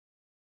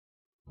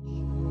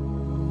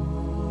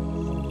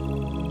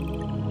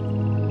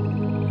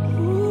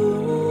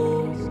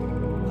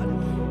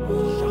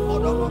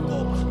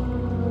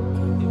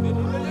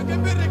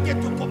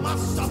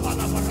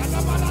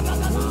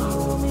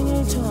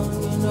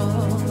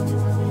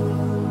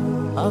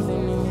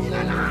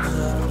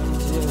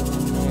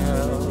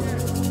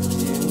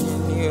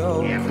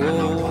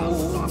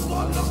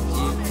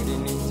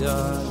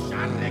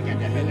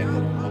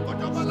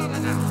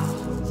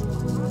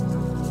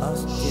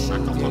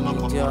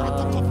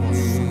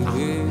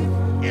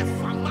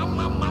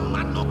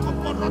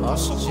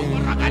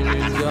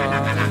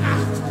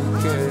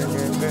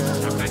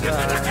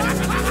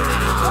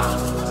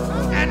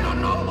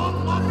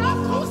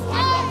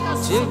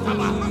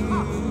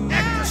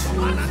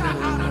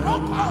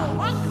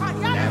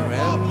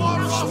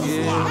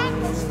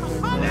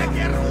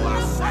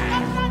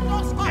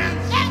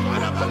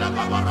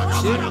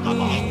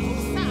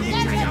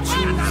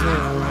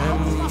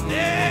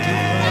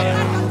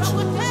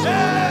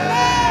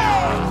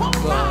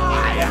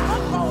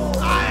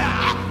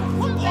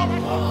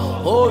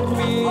Hold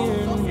me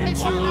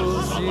into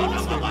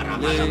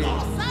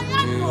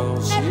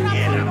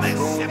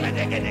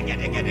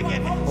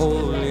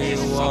Holy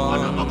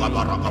One,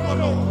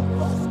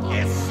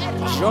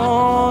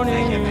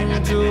 journey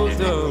into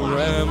the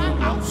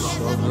realms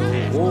of the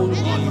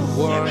Holy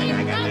One,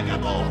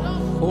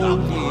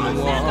 Holy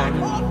One.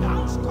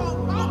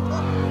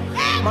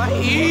 My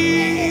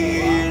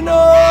inner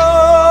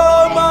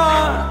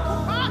man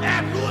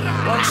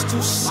wants to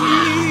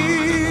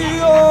see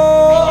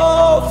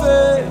your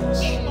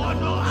face.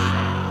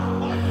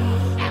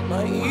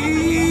 My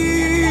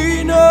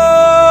inner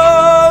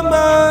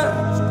man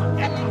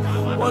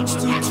wants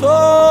to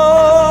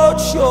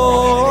touch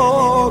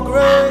your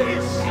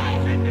grace.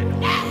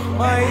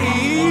 My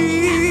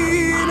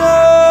inner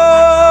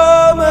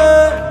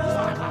man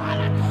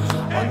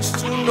wants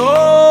to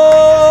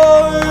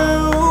know you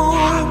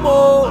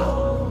more.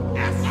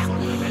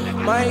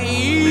 My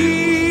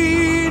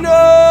inner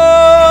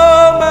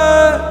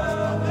man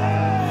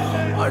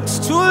wants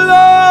to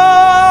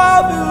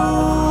love you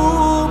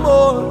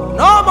more.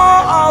 No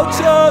more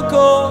outer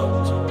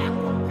court.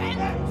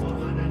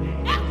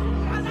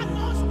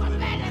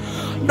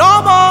 No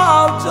more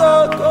outer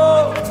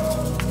court.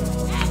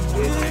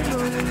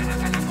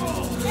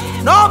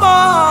 No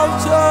more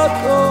outer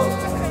court.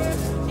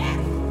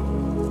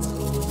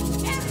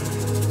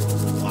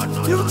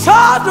 You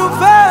tried to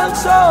fail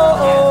so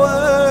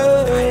away.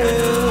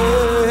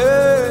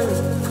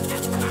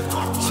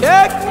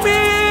 Take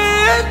me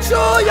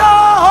into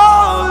your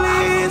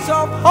holies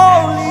of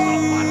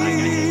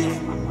holies.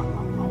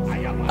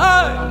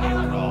 Hey.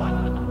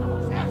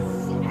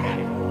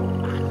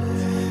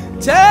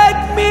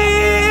 Take me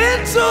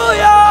into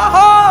your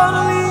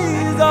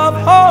holies of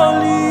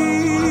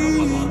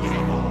holies.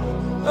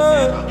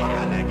 Hey.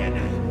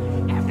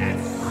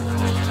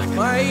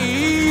 My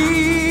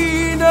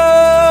inner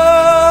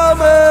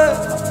man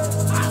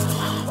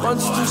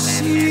wants to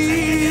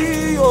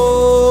see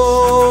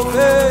your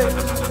face.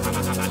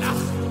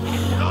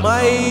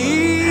 My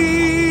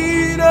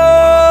inner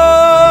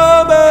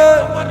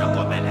man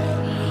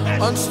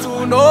wants to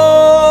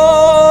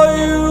know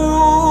you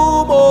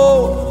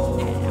more.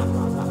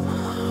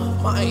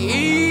 My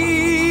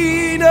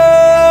inner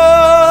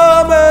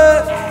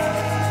man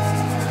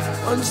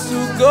wants to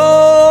go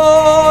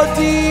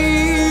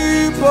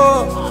deeper,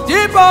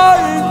 deeper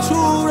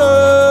into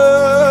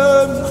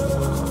them,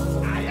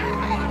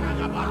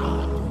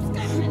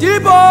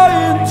 deeper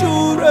into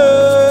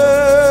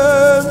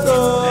them,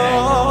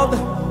 Lord.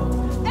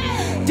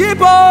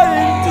 Deeper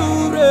into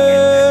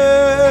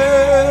them,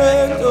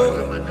 Lord.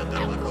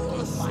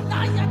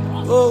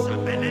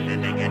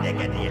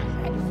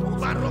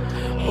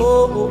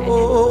 Oh, oh, oh,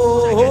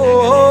 oh, oh,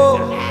 oh.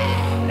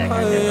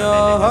 Hiya,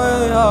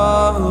 hiya,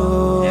 oh,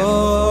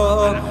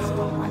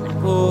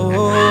 oh,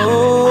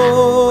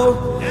 oh,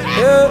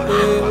 hey,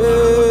 hey,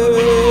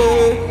 hey.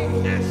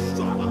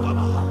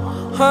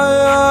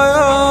 Hiya,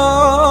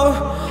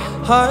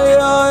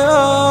 hiya,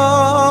 hiya,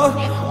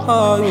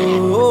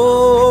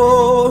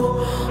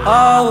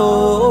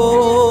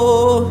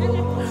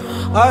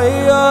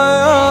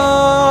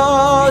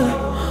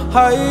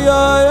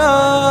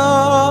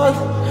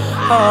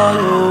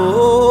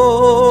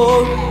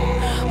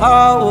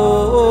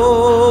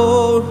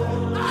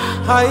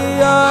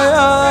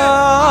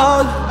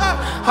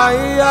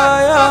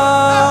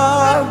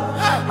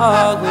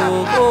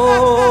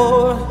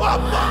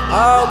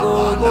 I'll go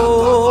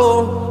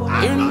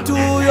into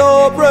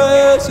your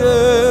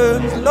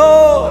presence,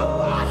 Lord.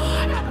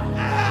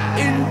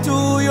 Into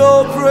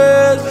your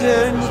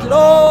presence,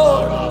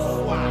 Lord.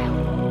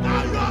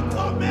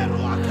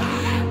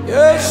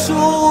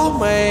 Yesu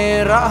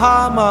may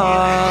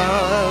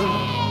Rahman,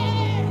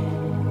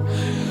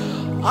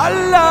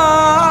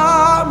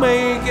 Allah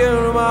may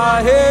give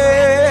my head,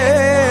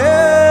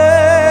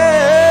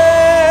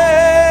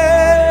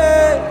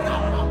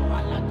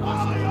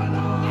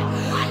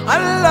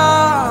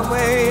 Allah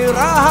may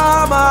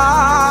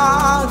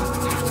Rahman.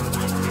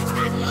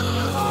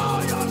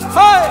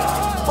 Hey,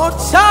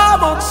 Motsa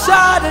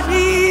da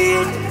ni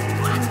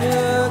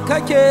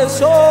kake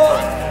so,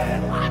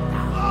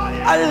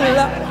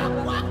 Allah.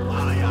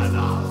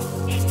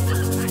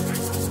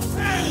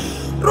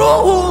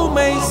 Ruhu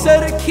mai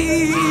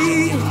sarki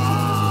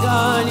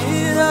gani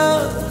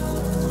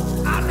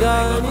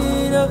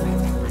inner,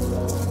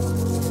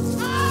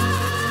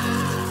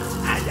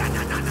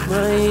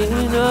 my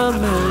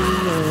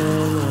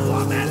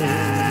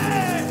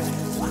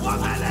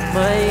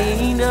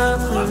inner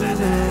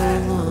man.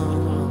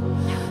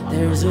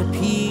 There's a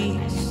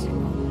peace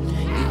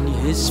in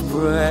His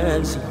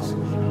presence,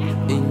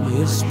 in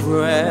His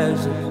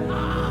presence,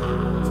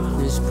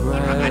 His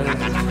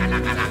presence.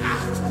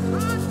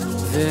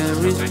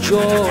 There is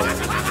joy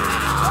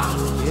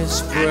in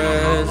His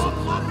presence,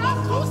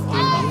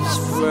 in His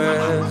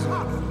presence,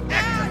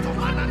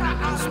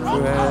 His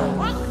presence.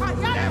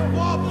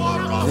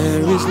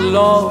 There is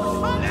love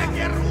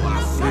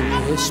in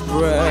His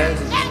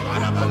presence,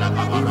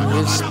 in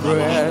His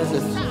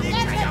presence,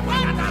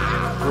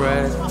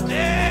 presence.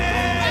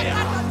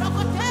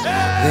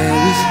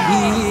 There is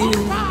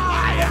healing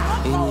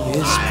in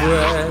His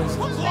presence,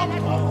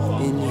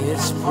 in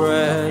His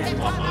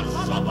presence.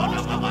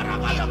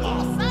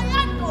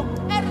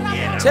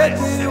 Take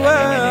me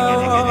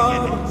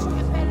well,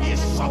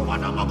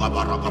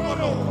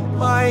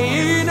 my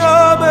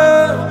inner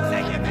man,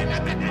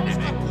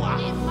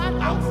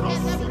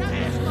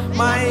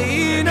 my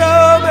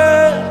inner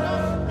man,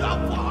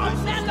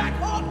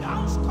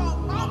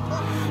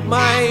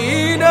 my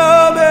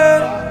inner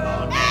man,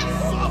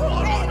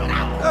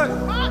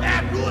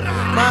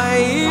 my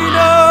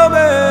inner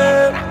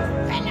man,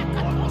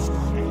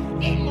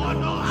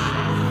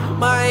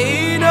 my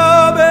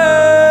inner man.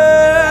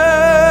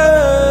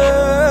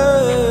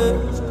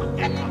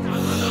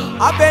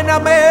 Abena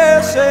me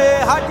se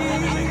hadi.